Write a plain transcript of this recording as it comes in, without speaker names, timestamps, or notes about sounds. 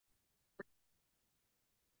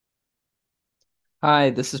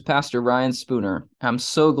Hi, this is Pastor Ryan Spooner. I'm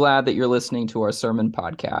so glad that you're listening to our sermon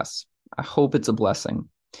podcast. I hope it's a blessing.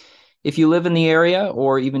 If you live in the area,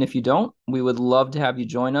 or even if you don't, we would love to have you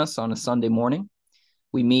join us on a Sunday morning.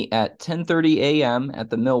 We meet at 10:30 a.m.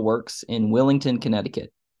 at the Millworks in Willington,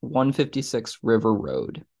 Connecticut, 156 River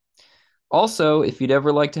Road. Also, if you'd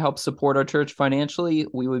ever like to help support our church financially,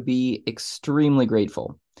 we would be extremely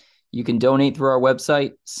grateful. You can donate through our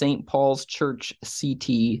website,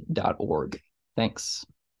 stpaulschurchct.org. Thanks.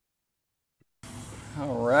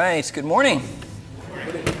 All right, good morning.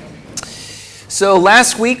 So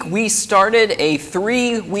last week we started a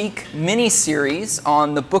 3-week mini-series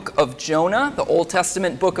on the book of Jonah, the Old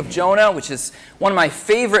Testament book of Jonah, which is one of my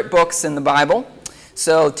favorite books in the Bible.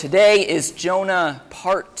 So today is Jonah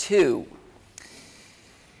part 2.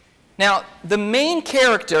 Now, the main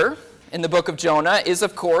character in the book of Jonah is,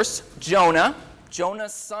 of course, Jonah,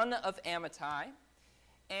 son of Amittai.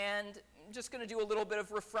 And I'm just going to do a little bit of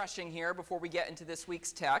refreshing here before we get into this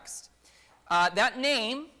week's text. That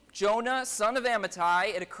name, Jonah, son of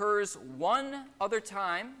Amittai, it occurs one other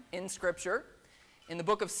time in Scripture, in the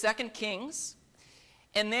book of 2 Kings.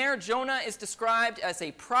 And there, Jonah is described as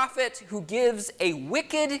a prophet who gives a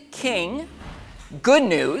wicked king good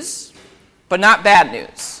news, but not bad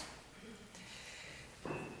news.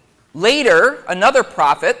 Later, another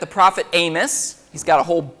prophet, the prophet Amos, he's got a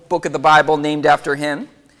whole book of the Bible named after him.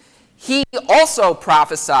 He also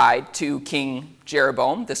prophesied to King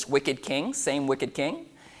Jeroboam, this wicked king, same wicked king,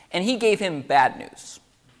 and he gave him bad news.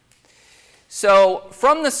 So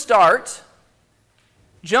from the start,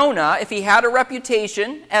 Jonah, if he had a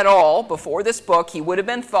reputation at all before this book, he would have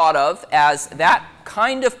been thought of as that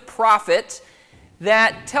kind of prophet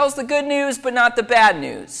that tells the good news but not the bad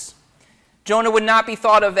news. Jonah would not be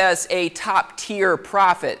thought of as a top-tier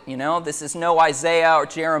prophet. You know, this is no Isaiah or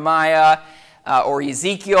Jeremiah or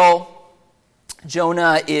Ezekiel.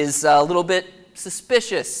 Jonah is a little bit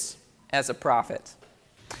suspicious as a prophet.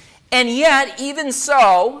 And yet, even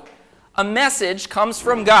so, a message comes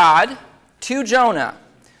from God to Jonah.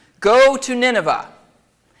 Go to Nineveh.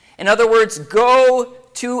 In other words, go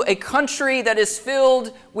to a country that is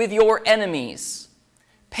filled with your enemies.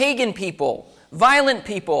 Pagan people, violent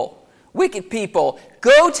people, wicked people.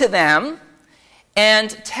 Go to them and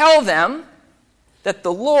tell them that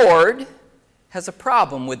the Lord has a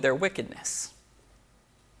problem with their wickedness.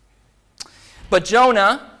 But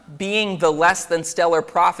Jonah, being the less than stellar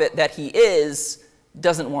prophet that he is,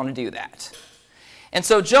 doesn't want to do that. And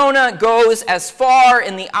so Jonah goes as far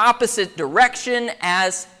in the opposite direction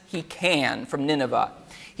as he can from Nineveh.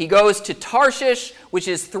 He goes to Tarshish, which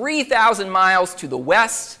is 3,000 miles to the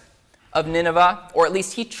west of Nineveh, or at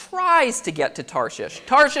least he tries to get to Tarshish.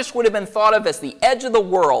 Tarshish would have been thought of as the edge of the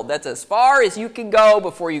world. That's as far as you can go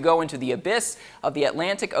before you go into the abyss of the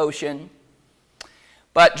Atlantic Ocean.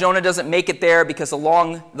 But Jonah doesn't make it there because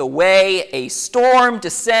along the way, a storm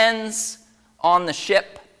descends on the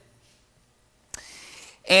ship.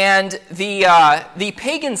 And the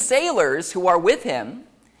pagan sailors who are with him,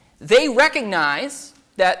 they recognize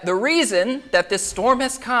that the reason that this storm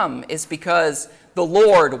has come is because the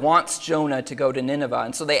Lord wants Jonah to go to Nineveh.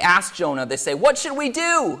 And so they ask Jonah, they say, what should we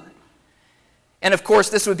do? And of course,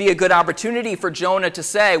 this would be a good opportunity for Jonah to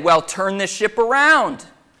say, well, turn this ship around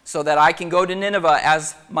so that I can go to Nineveh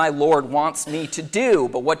as my Lord wants me to do.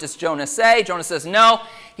 But what does Jonah say? Jonah says, no.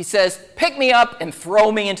 He says, pick me up and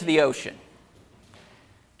throw me into the ocean.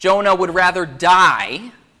 Jonah would rather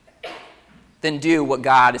die than do what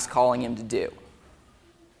God is calling him to do.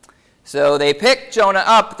 So they pick Jonah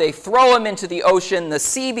up, they throw him into the ocean, the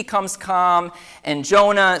sea becomes calm, and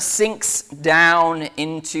Jonah sinks down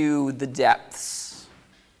into the depths.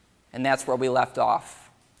 And that's where we left off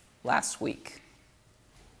last week.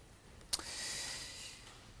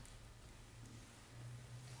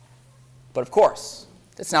 But of course,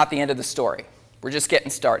 that's not the end of the story. We're just getting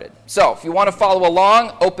started. So if you want to follow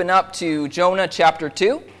along, open up to Jonah chapter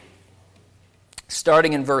 2,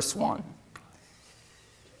 starting in verse 1.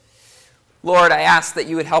 Lord, I ask that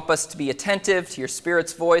you would help us to be attentive to your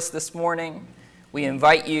Spirit's voice this morning. We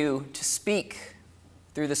invite you to speak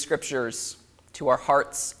through the Scriptures to our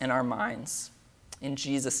hearts and our minds. In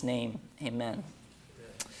Jesus' name, amen.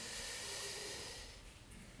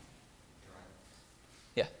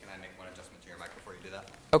 Yeah. Can I make one adjustment to your mic before you do that?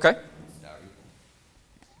 Okay.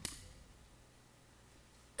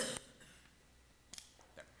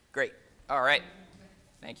 Great. All right.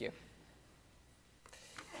 Thank you.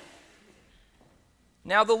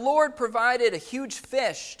 Now the Lord provided a huge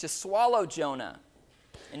fish to swallow Jonah,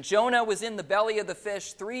 and Jonah was in the belly of the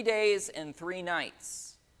fish 3 days and 3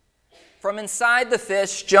 nights. From inside the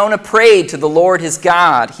fish, Jonah prayed to the Lord his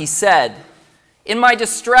God. He said, In my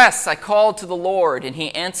distress, I called to the Lord, and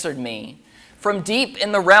he answered me. From deep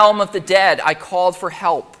in the realm of the dead, I called for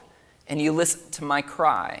help, and you listened to my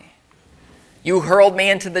cry. You hurled me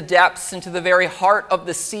into the depths, into the very heart of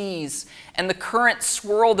the seas, and the current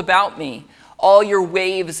swirled about me. All your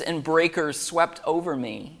waves and breakers swept over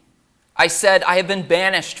me. I said, I have been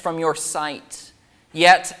banished from your sight,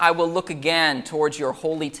 yet I will look again towards your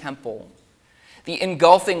holy temple. The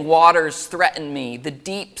engulfing waters threatened me. The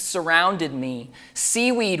deep surrounded me.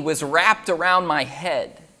 Seaweed was wrapped around my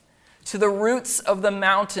head. To the roots of the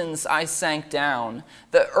mountains I sank down.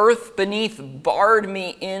 The earth beneath barred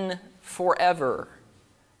me in forever.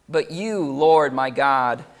 But you, Lord my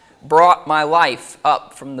God, brought my life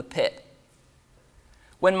up from the pit.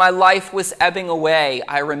 When my life was ebbing away,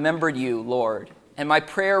 I remembered you, Lord, and my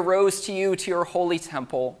prayer rose to you, to your holy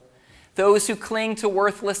temple. Those who cling to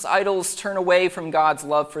worthless idols turn away from God's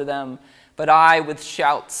love for them, but I, with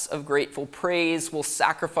shouts of grateful praise, will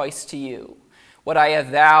sacrifice to you. What I have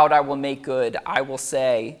vowed I will make good. I will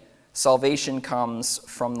say, salvation comes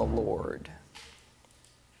from the Lord.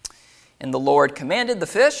 And the Lord commanded the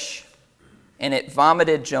fish, and it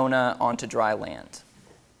vomited Jonah onto dry land.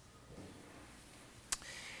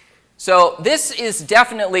 So this is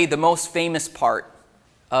definitely the most famous part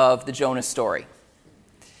of the Jonah story.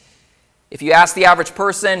 If you ask the average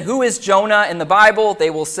person, who is Jonah in the Bible, they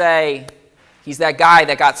will say, he's that guy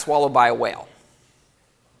that got swallowed by a whale.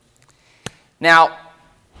 Now,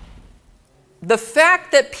 the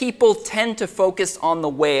fact that people tend to focus on the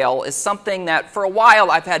whale is something that for a while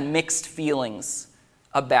I've had mixed feelings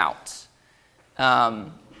about.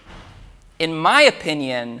 In my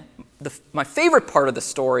opinion, my favorite part of the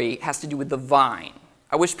story has to do with the vine.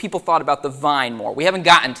 I wish people thought about the vine more. We haven't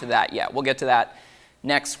gotten to that yet. We'll get to that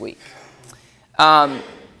next week.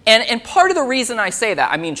 And part of the reason I say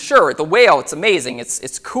that, I mean, sure, the whale, it's amazing,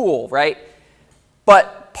 it's cool, right?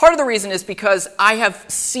 But part of the reason is because I have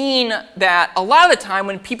seen that a lot of the time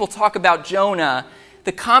when people talk about Jonah,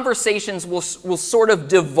 the conversations will sort of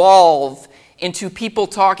devolve into people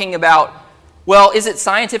talking about, well, is it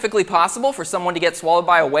scientifically possible for someone to get swallowed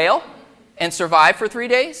by a whale and survive for 3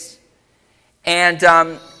 days? And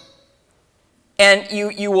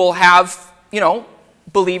you will have,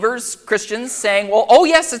 believers, Christians, saying, well, oh,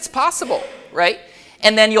 yes, it's possible, right?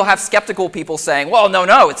 And then you'll have skeptical people saying, well,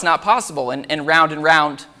 no, it's not possible, and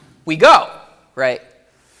round we go, right?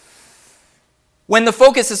 When the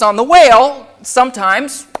focus is on the whale,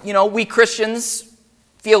 sometimes, we Christians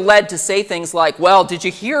feel led to say things like, well, did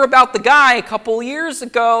you hear about the guy a couple years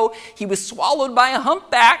ago? He was swallowed by a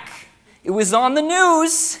humpback. It was on the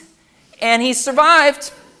news, and he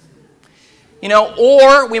survived.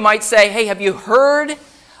 Or we might say, hey, have you heard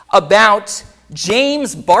about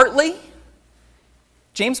James Bartley?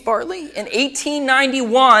 James Bartley? In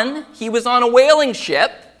 1891, he was on a whaling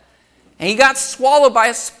ship, and he got swallowed by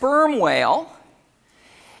a sperm whale.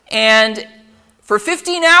 And for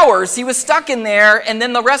 15 hours, he was stuck in there, and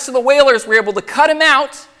then the rest of the whalers were able to cut him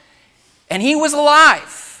out, and he was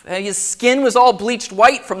alive. His skin was all bleached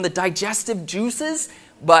white from the digestive juices,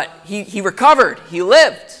 but he recovered. He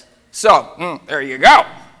lived. So, there you go,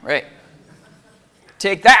 right?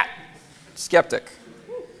 Take that, skeptic.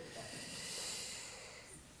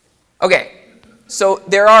 Okay, so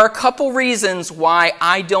there are a couple reasons why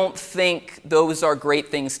I don't think those are great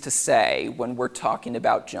things to say when we're talking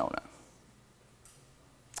about Jonah.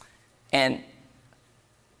 And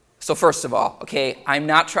so first of all, okay, I'm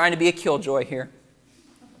not trying to be a killjoy here.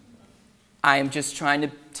 I am just trying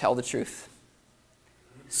to tell the truth.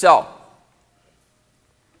 So,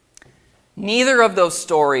 neither of those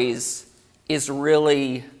stories is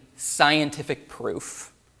really scientific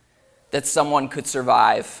proof that someone could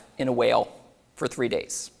survive in a whale for 3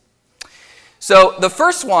 days. So the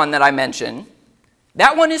first one that I mentioned,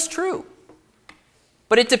 that one is true.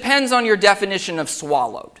 But it depends on your definition of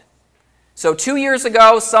swallowed. So 2 years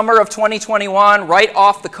ago, summer of 2021, right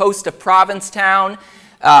off the coast of Provincetown,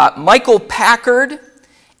 Michael Packard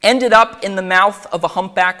ended up in the mouth of a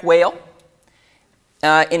humpback whale.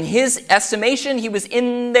 In his estimation, he was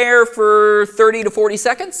in there for 30 to 40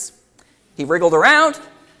 seconds. He wriggled around.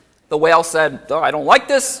 The whale said, oh, I don't like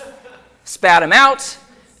this. Spat him out.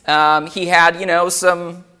 He had,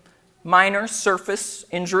 some minor surface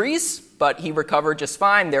injuries, but he recovered just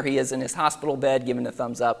fine. There he is in his hospital bed, giving a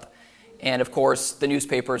thumbs up. And, of course, the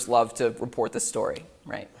newspapers love to report this story,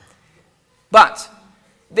 right? But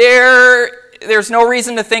there's no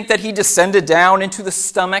reason to think that he descended down into the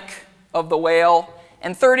stomach of the whale.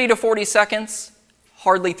 And 30 to 40 seconds,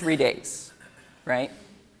 hardly 3 days, right?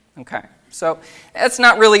 Okay, so that's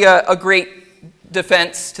not really a great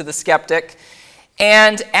defense to the skeptic.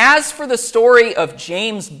 And as for the story of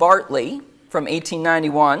James Bartley from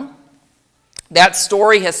 1891, that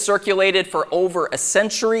story has circulated for over a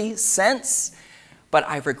century since, but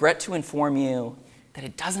I regret to inform you that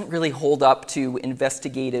it doesn't really hold up to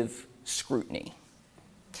investigative scrutiny.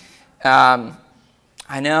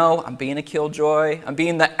 I know, I'm being a killjoy. I'm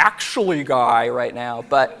being the actually guy right now,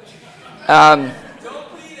 but... Don't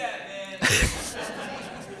be that, man.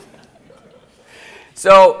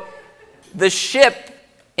 So, the ship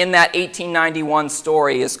in that 1891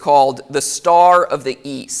 story is called the Star of the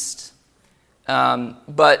East.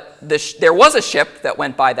 But there was a ship that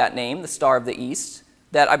went by that name, the Star of the East,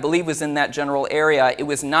 that I believe was in that general area. It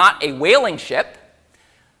was not a whaling ship.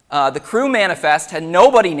 The crew manifest had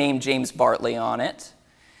nobody named James Bartley on it.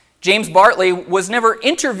 James Bartley was never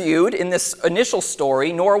interviewed in this initial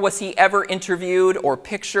story, nor was he ever interviewed or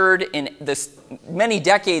pictured in this many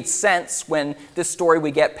decades since when this story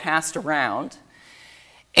would get passed around.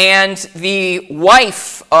 And the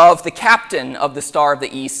wife of the captain of the Star of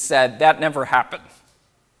the East said that never happened.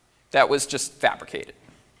 That was just fabricated.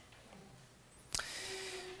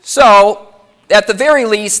 So, at the very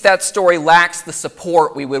least, that story lacks the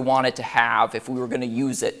support we would want it to have if we were going to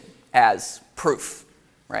use it as proof,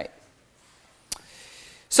 right?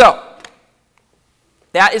 So,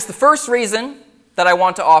 that is the first reason that I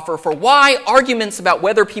want to offer for why arguments about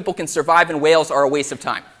whether people can survive in whales are a waste of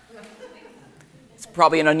time. It's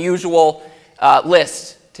probably an unusual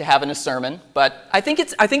list to have in a sermon, but I think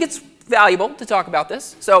it's valuable to talk about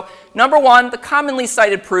this. So, number one, the commonly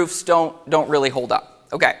cited proofs don't really hold up.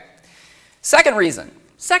 Okay. Second reason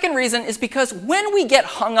is because when we get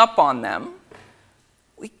hung up on them,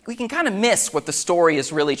 we can kind of miss what the story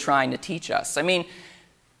is really trying to teach us. I mean,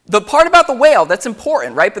 the part about the whale, that's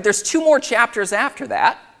important, right? But there's 2 more chapters after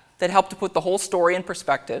that help to put the whole story in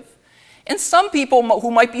perspective. And some people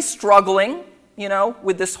who might be struggling,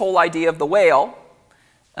 with this whole idea of the whale,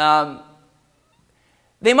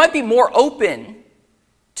 they might be more open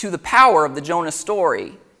to the power of the Jonah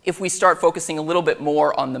story if we start focusing a little bit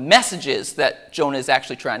more on the messages that Jonah is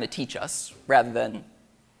actually trying to teach us rather than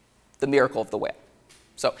the miracle of the whale.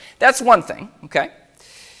 So that's one thing, okay?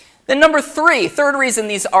 Then number 3, third reason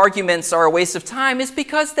these arguments are a waste of time is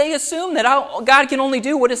because they assume that God can only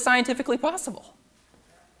do what is scientifically possible.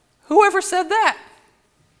 Whoever said that,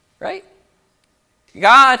 right?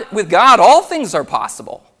 With God, all things are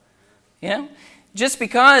possible. Just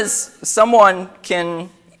because someone can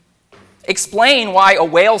explain why a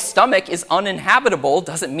whale's stomach is uninhabitable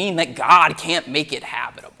doesn't mean that God can't make it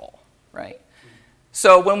habitable, right?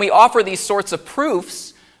 So when we offer these sorts of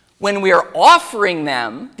proofs, when we are offering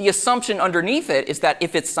them, the assumption underneath it is that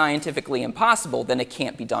if it's scientifically impossible, then it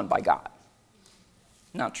can't be done by God.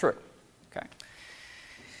 Not true, okay?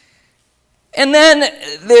 And then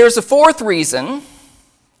there's a fourth reason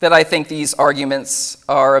that I think these arguments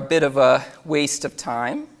are a bit of a waste of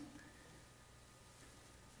time.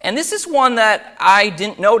 And this is one that I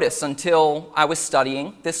didn't notice until I was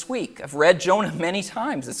studying this week. I've read Jonah many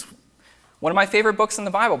times. It's one of my favorite books in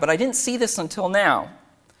the Bible, but I didn't see this until now.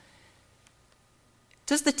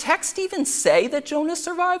 Does the text even say that Jonah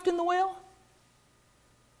survived in the whale?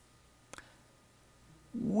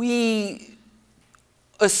 We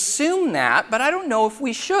assume that, but I don't know if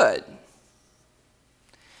we should.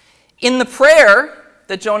 In the prayer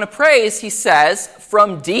that Jonah prays, he says,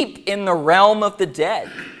 "From deep in the realm of the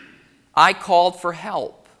dead, I called for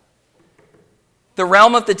help." The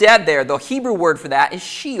realm of the dead there, the Hebrew word for that is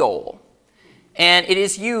Sheol. And it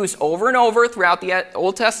is used over and over throughout the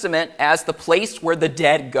Old Testament as the place where the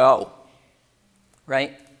dead go.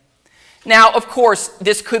 Right? Now, of course,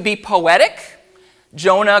 this could be poetic.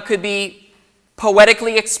 Jonah could be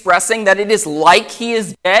poetically expressing that it is like he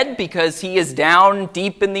is dead because he is down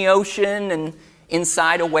deep in the ocean and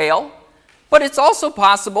inside a whale. But it's also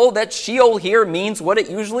possible that Sheol here means what it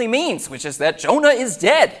usually means, which is that Jonah is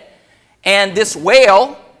dead. And this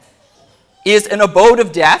whale is an abode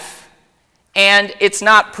of death. And it's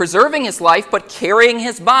not preserving his life, but carrying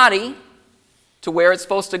his body to where it's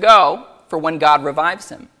supposed to go for when God revives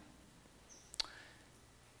him.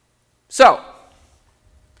 So,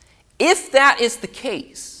 if that is the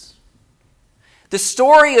case, the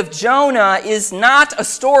story of Jonah is not a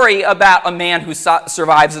story about a man who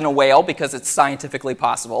survives in a whale because it's scientifically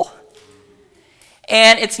possible.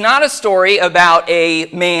 And it's not a story about a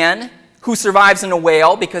man who survives in a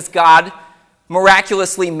whale because God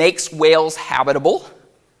miraculously makes whales habitable.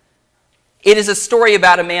 It is a story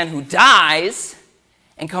about a man who dies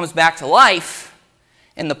and comes back to life,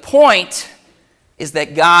 and the point is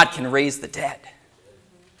that God can raise the dead.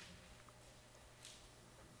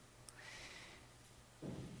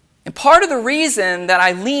 And part of the reason that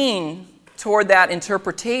I lean toward that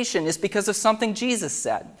interpretation is because of something Jesus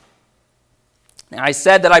said. Now, I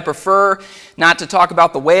said that I prefer not to talk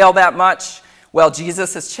about the whale that much. Well,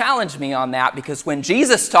 Jesus has challenged me on that because when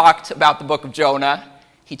Jesus talked about the book of Jonah,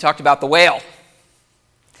 he talked about the whale.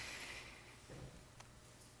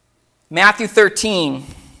 Matthew 13,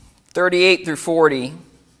 38 through 40.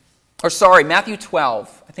 Matthew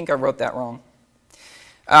 12. I think I wrote that wrong.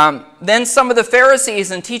 Then some of the Pharisees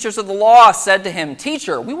and teachers of the law said to him,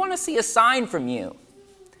 "Teacher, we want to see a sign from you."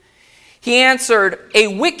 He answered, "A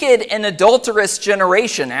wicked and adulterous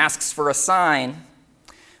generation asks for a sign,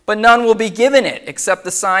 but none will be given it except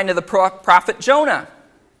the sign of the prophet Jonah.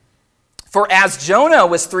 For as Jonah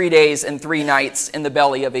was 3 days and 3 nights in the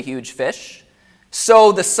belly of a huge fish,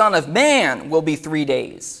 so the Son of Man will be 3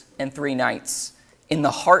 days and 3 nights in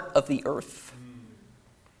the heart of the earth."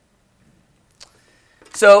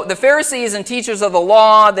 So the Pharisees and teachers of the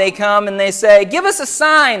law, they come and they say, "Give us a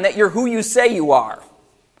sign that you're who you say you are.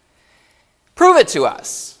 Prove it to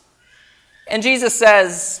us." And Jesus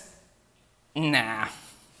says, "Nah."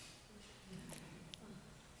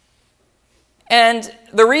 And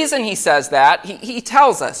the reason he says that, he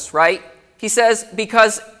tells us, right? He says,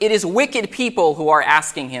 because it is wicked people who are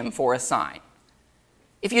asking him for a sign.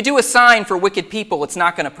 If you do a sign for wicked people, it's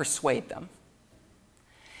not going to persuade them.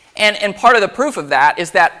 And part of the proof of that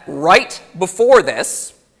is that right before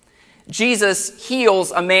this, Jesus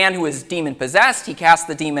heals a man who is demon-possessed. He casts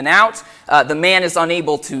the demon out. The man is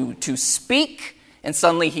unable to speak, and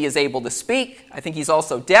suddenly he is able to speak. I think he's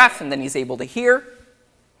also deaf, and then he's able to hear.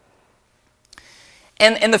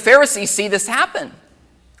 And the Pharisees see this happen.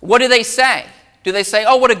 What do they say? Do they say,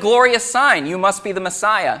 "Oh, what a glorious sign, you must be the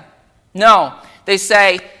Messiah"? No, they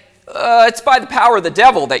say, "It's by the power of the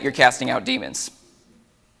devil that you're casting out demons."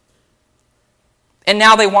 And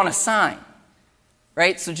now they want a sign,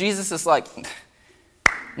 right? So Jesus is like,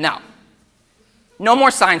 no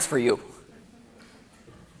more signs for you.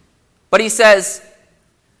 But he says,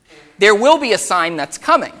 there will be a sign that's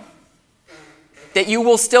coming that you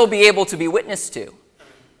will still be able to be witness to.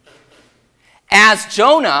 As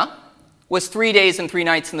Jonah was 3 days and 3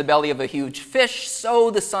 nights in the belly of a huge fish,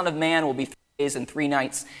 so the Son of Man will be 3 days and 3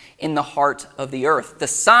 nights in the heart of the earth. The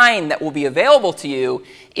sign that will be available to you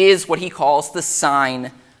is what he calls the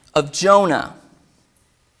sign of Jonah.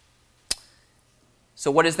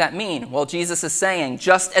 So what does that mean? Well, Jesus is saying,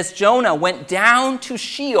 just as Jonah went down to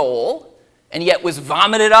Sheol and yet was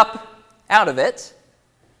vomited up out of it,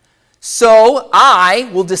 so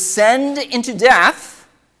I will descend into death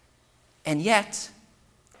and yet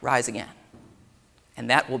rise again. And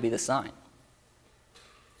that will be the sign.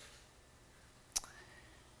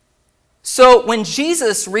 So when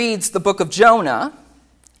Jesus reads the book of Jonah,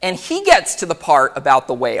 and he gets to the part about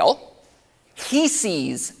the whale, he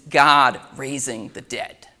sees God raising the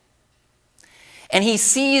dead. And he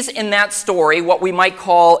sees in that story what we might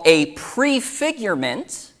call a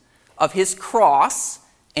prefigurement of his cross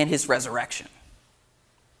and his resurrection.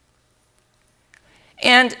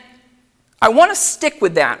 And I want to stick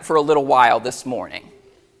with that for a little while this morning.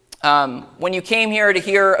 When you came here to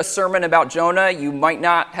hear a sermon about Jonah, you might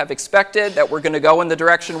not have expected that we're going to go in the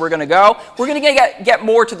direction we're going to go. We're going to get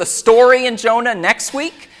more to the story in Jonah next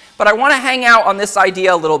week, but I want to hang out on this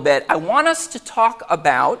idea a little bit. I want us to talk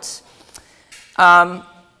about, I'm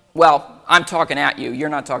talking at you. You're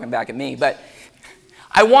not talking back at me, but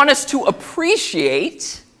I want us to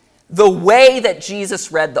appreciate the way that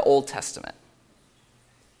Jesus read the Old Testament.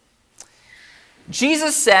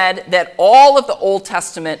 Jesus said that all of the Old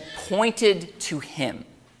Testament pointed to him.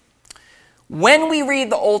 When we read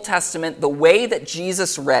the Old Testament the way that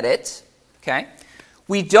Jesus read it, okay,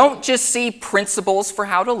 we don't just see principles for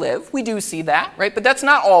how to live. We do see that, right? But that's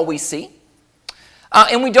not all we see.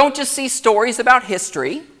 And we don't just see stories about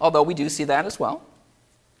history, although we do see that as well.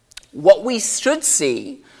 What we should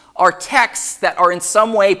see are texts that are in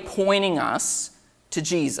some way pointing us to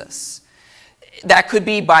Jesus. That could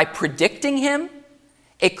be by predicting him.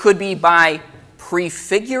 It could be by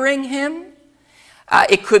prefiguring him.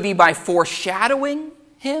 It could be by foreshadowing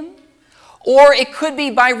him. Or it could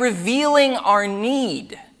be by revealing our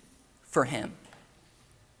need for him.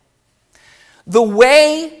 The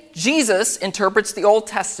way Jesus interprets the Old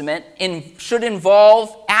Testament should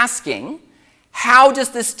involve asking, how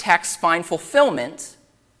does this text find fulfillment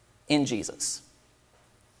in Jesus?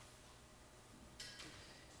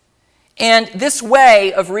 And this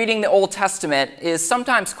way of reading the Old Testament is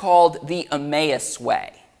sometimes called the Emmaus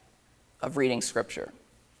way of reading Scripture.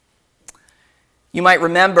 You might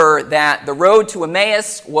remember that the road to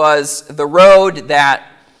Emmaus was the road that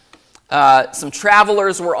Some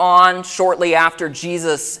travelers were on shortly after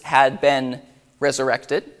Jesus had been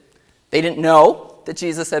resurrected. They didn't know that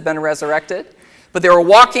Jesus had been resurrected, but they were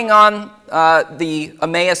walking on the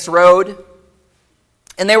Emmaus Road,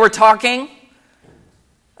 and they were talking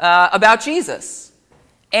about Jesus.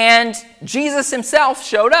 And Jesus himself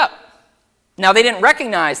showed up. Now, they didn't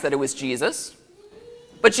recognize that it was Jesus,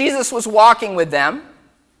 but Jesus was walking with them,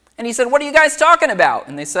 and he said, "What are you guys talking about?"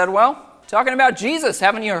 And they said, "Well, talking about Jesus.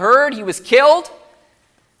 Haven't you heard? He was killed.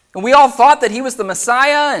 And we all thought that he was the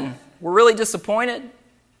Messiah, and we're really disappointed."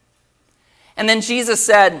 And then Jesus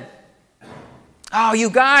said, "Oh, you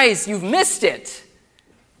guys, you've missed it.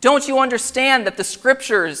 Don't you understand that the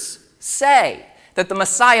scriptures say that the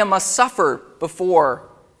Messiah must suffer before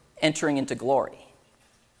entering into glory?"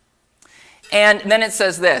 And then it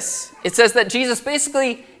says this. It says that Jesus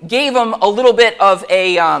basically gave them a little bit of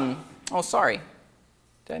a, Did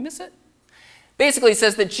I miss it? Basically, it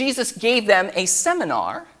says that Jesus gave them a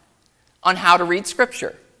seminar on how to read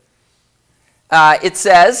Scripture. It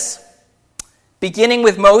says, beginning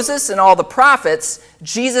with Moses and all the prophets,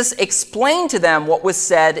 Jesus explained to them what was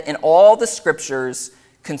said in all the Scriptures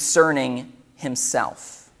concerning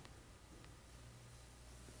himself.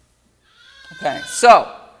 Okay,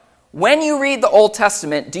 so when you read the Old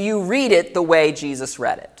Testament, do you read it the way Jesus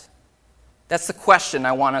read it? That's the question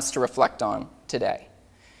I want us to reflect on today.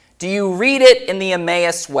 Do you read it in the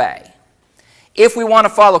Emmaus way? If we want to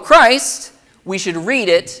follow Christ, we should read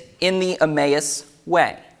it in the Emmaus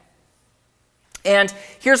way. And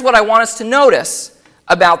here's what I want us to notice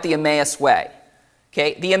about the Emmaus way.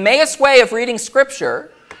 Okay, the Emmaus way of reading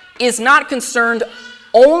Scripture is not concerned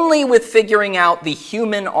only with figuring out the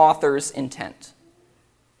human author's intent.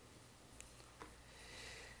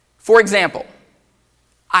 For example,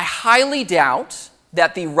 I highly doubt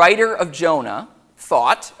that the writer of Jonah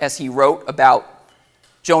thought, as he wrote about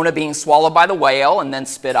Jonah being swallowed by the whale and then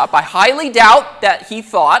spit up, I highly doubt that he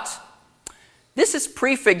thought, this is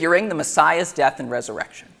prefiguring the Messiah's death and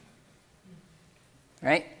resurrection.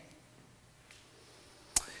 Right?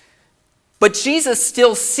 But Jesus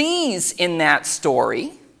still sees in that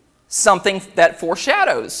story something that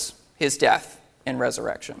foreshadows his death and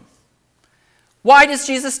resurrection. Why does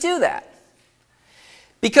Jesus do that?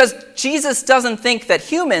 Because Jesus doesn't think that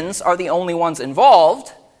humans are the only ones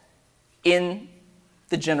involved in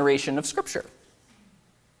the generation of Scripture.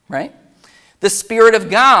 Right? The Spirit of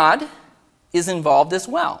God is involved as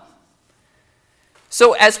well.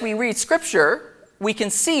 So as we read Scripture, we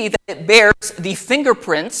can see that it bears the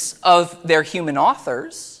fingerprints of their human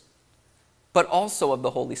authors, but also of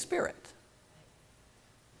the Holy Spirit.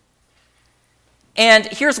 And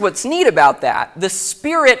here's what's neat about that. The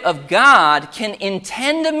Spirit of God can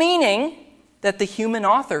intend a meaning that the human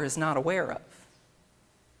author is not aware of,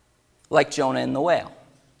 like Jonah and the whale.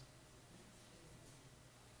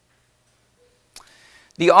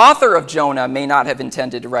 The author of Jonah may not have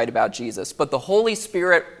intended to write about Jesus, but the Holy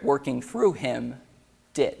Spirit working through him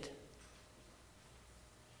did.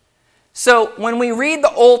 So when we read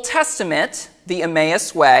the Old Testament, the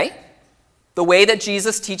Emmaus way, the way that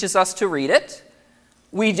Jesus teaches us to read it,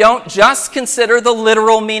 we don't just consider the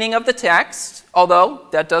literal meaning of the text, although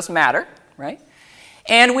that does matter, right?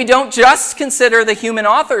 And we don't just consider the human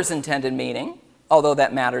author's intended meaning, although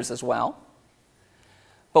that matters as well.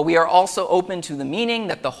 But we are also open to the meaning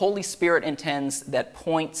that the Holy Spirit intends that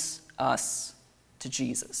points us to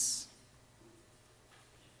Jesus.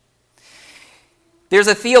 There's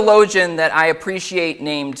a theologian that I appreciate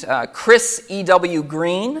named Chris E.W.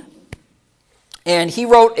 Green, and he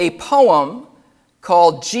wrote a poem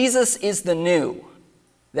called "Jesus is the New"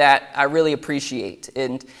 that I really appreciate.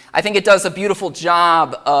 And I think it does a beautiful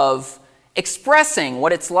job of expressing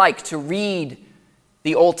what it's like to read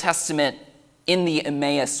the Old Testament in the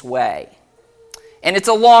Emmaus way. And it's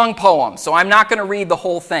a long poem, so I'm not going to read the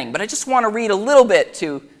whole thing, but I just want to read a little bit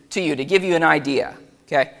to you to give you an idea.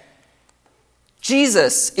 Okay?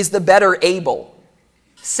 Jesus is the better Abel,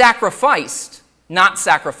 sacrificed, not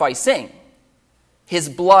sacrificing. His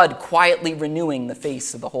blood quietly renewing the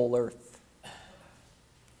face of the whole earth.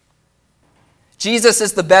 Jesus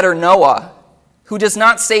is the better Noah, who does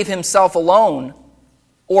not save himself alone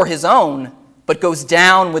or his own, but goes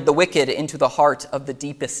down with the wicked into the heart of the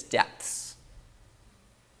deepest depths.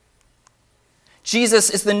 Jesus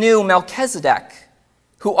is the new Melchizedek,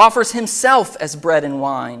 who offers himself as bread and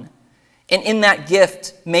wine, and in that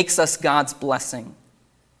gift makes us God's blessing,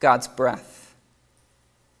 God's breath.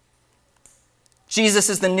 Jesus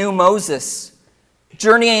is the new Moses,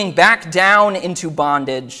 journeying back down into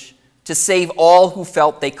bondage to save all who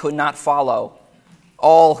felt they could not follow,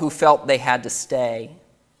 all who felt they had to stay.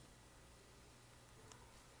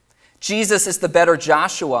 Jesus is the better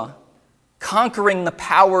Joshua, conquering the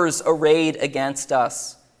powers arrayed against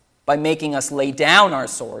us by making us lay down our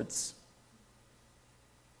swords.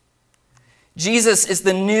 Jesus is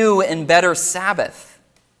the new and better Sabbath,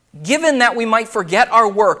 given that we might forget our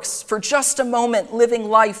works for just a moment, living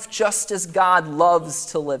life just as God loves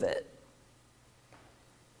to live it.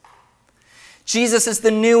 Jesus is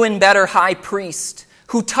the new and better high priest,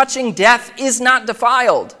 who touching death is not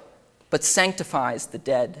defiled, but sanctifies the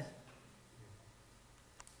dead.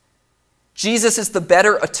 Jesus is the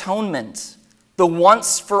better atonement, the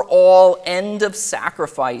once-for-all end of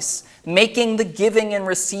sacrifice, making the giving and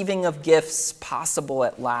receiving of gifts possible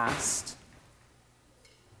at last.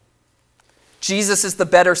 Jesus is the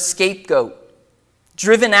better scapegoat,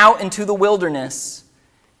 driven out into the wilderness,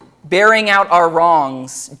 bearing out our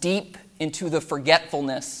wrongs deep into the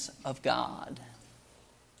forgetfulness of God.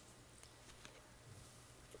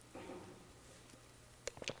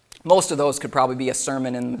 Most of those could probably be a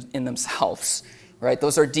sermon in themselves, right?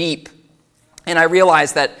 Those are deep. And I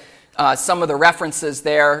realize that some of the references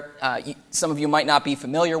there, some of you might not be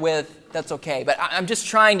familiar with. That's okay. But I'm just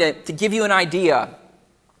trying to give you an idea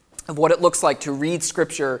of what it looks like to read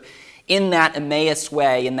Scripture in that Emmaus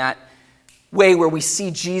way, in that way where we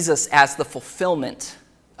see Jesus as the fulfillment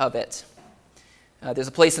of it. There's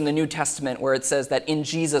a place in the New Testament where it says that in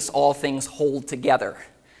Jesus all things hold together.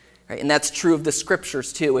 Right? And that's true of the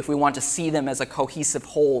Scriptures too. If we want to see them as a cohesive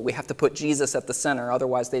whole, we have to put Jesus at the center.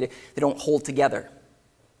 Otherwise, they don't hold together.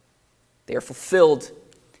 They are fulfilled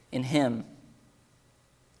in Him.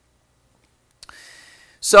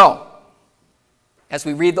 So, as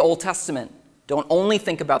we read the Old Testament, don't only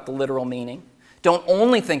think about the literal meaning. Don't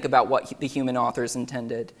only think about what the human authors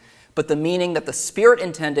intended, but the meaning that the Spirit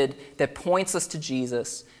intended that points us to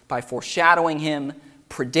Jesus by foreshadowing Him,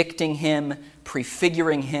 predicting Him,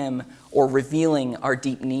 prefiguring Him, or revealing our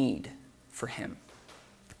deep need for Him.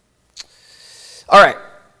 All right,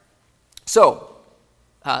 so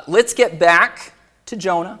let's get back to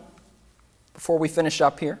Jonah before we finish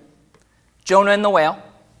up here. Jonah and the whale.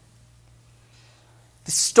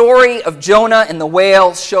 The story of Jonah and the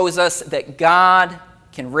whale shows us that God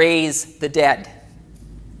can raise the dead.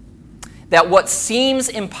 That what seems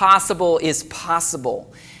impossible is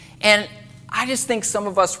possible. And I just think some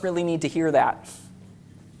of us really need to hear that.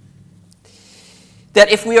 That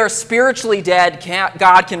if we are spiritually dead,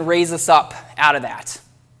 God can raise us up out of that.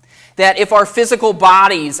 That if our physical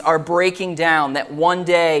bodies are breaking down, that one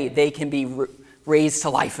day they can be raised to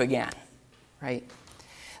life again. Right?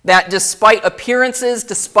 That despite appearances,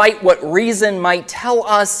 despite what reason might tell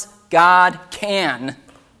us, God can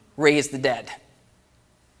raise the dead.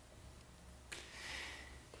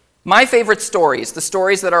 My favorite stories, the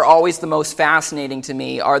stories that are always the most fascinating to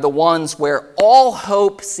me, are the ones where all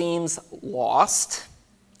hope seems lost,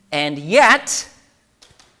 and yet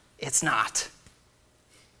it's not.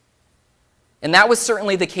 And that was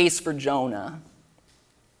certainly the case for Jonah.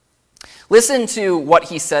 Listen to what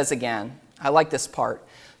he says again. I like this part.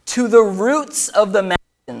 To the roots of the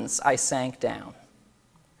mountains I sank down.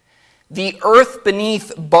 The earth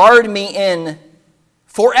beneath barred me in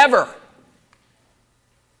forever.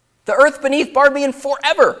 The earth beneath barred me in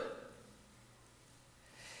forever.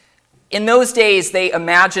 In those days, they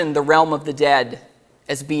imagined the realm of the dead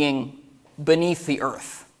as being beneath the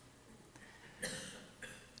earth.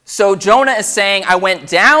 So Jonah is saying, I went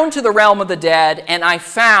down to the realm of the dead and I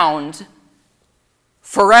found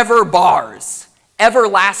forever bars.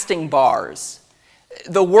 Everlasting bars.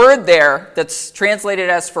 The word there that's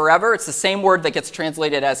translated as forever, it's the same word that gets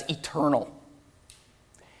translated as eternal.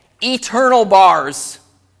 Eternal bars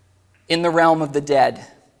in the realm of the dead.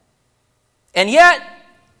 And yet,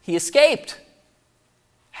 he escaped.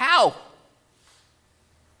 How?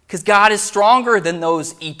 Because God is stronger than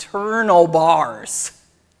those eternal bars.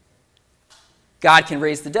 God can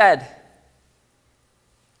raise the dead.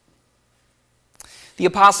 The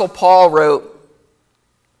Apostle Paul wrote,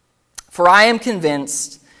 For I am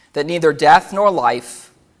convinced that neither death nor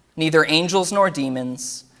life, neither angels nor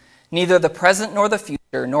demons, neither the present nor the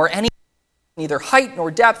future, neither height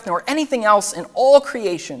nor depth nor anything else in all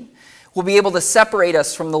creation will be able to separate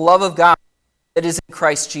us from the love of God that is in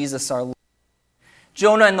Christ Jesus our Lord.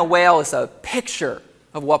 Jonah and the whale is a picture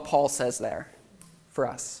of what Paul says there for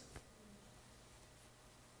us.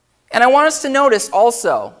 And I want us to notice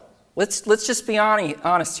also, let's just be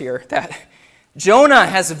honest here, that Jonah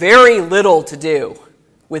has very little to do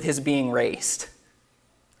with his being raised,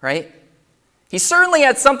 right? He certainly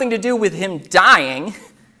had something to do with him dying,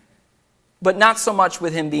 but not so much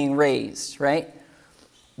with him being raised, right?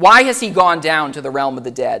 Why has he gone down to the realm of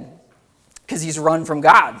the dead? Because he's run from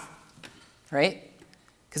God, right?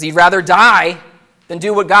 Because he'd rather die than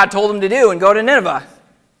do what God told him to do and go to Nineveh.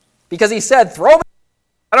 Because he said, throw me.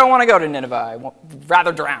 I don't want to go to Nineveh. I'd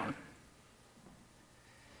rather drown.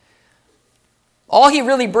 All he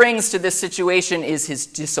really brings to this situation is his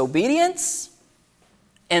disobedience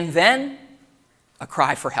and then a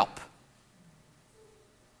cry for help.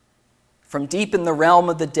 From deep in the realm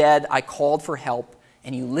of the dead, I called for help,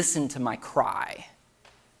 and you listened to my cry.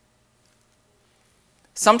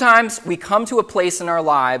 Sometimes we come to a place in our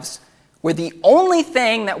lives where the only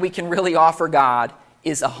thing that we can really offer God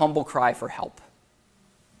is a humble cry for help.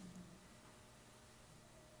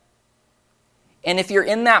 And if you're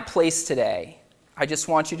in that place today, I just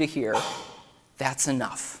want you to hear, that's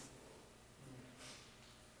enough.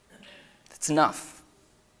 That's enough.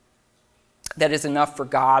 That is enough for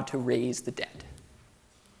God to raise the dead.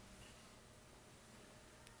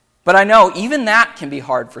 But I know even that can be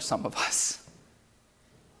hard for some of us.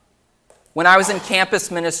 When I was in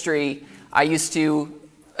campus ministry, I used to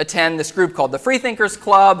attend this group called the Freethinkers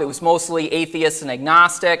Club. It was mostly atheists and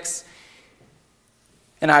agnostics.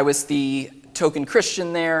 And I was the token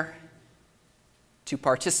Christian there to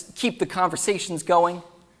keep the conversations going.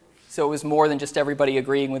 So it was more than just everybody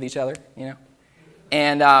agreeing with each other, you know.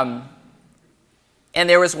 And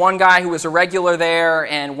there was one guy who was a regular there,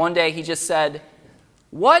 and one day he just said,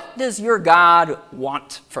 "What does your God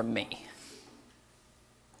want from me?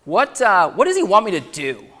 What does he want me to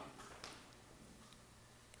do?"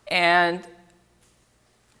 And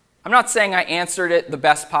I'm not saying I answered it the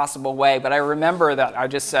best possible way, but I remember that I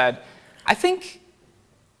just said, I think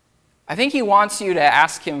he wants you to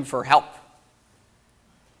ask him for help.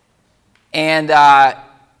 And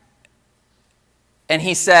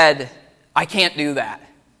he said, I can't do that.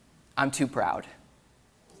 I'm too proud.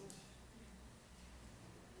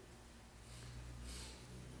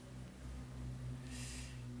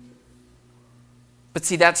 But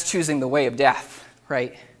see, that's choosing the way of death,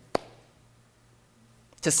 right?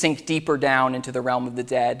 To sink deeper down into the realm of the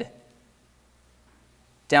dead,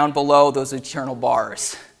 down below those eternal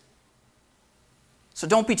bars. So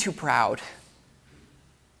don't be too proud.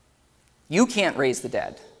 You can't raise the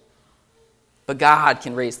dead, but God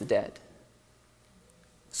can raise the dead.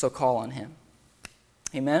 So call on him.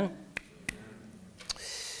 Amen?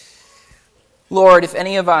 Lord, if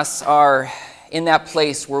any of us are in that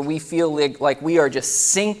place where we feel like we are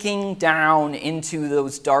just sinking down into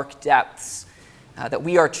those dark depths, that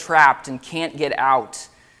we are trapped and can't get out,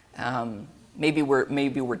 maybe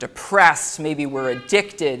we're depressed, maybe we're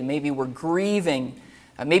addicted, maybe we're grieving,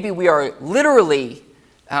 maybe we are literally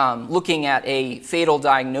looking at a fatal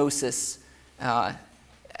diagnosis. God,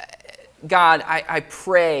 I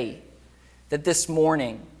pray that this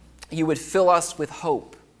morning you would fill us with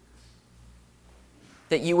hope,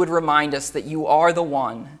 that you would remind us that you are the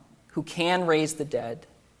one who can raise the dead,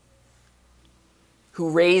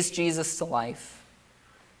 who raised Jesus to life,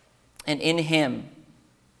 and in him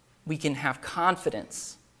we can have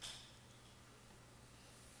confidence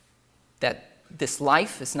that this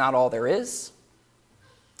life is not all there is,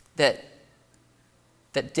 that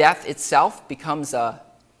death itself becomes a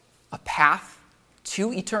path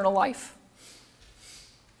to eternal life,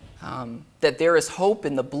 that there is hope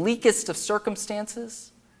in the bleakest of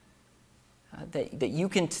circumstances, that you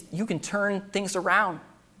can turn things around,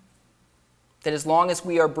 that as long as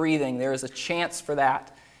we are breathing, there is a chance for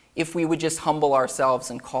that if we would just humble ourselves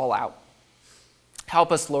and call out.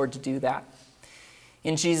 Help us, Lord, to do that.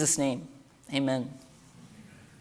 In Jesus' name, amen.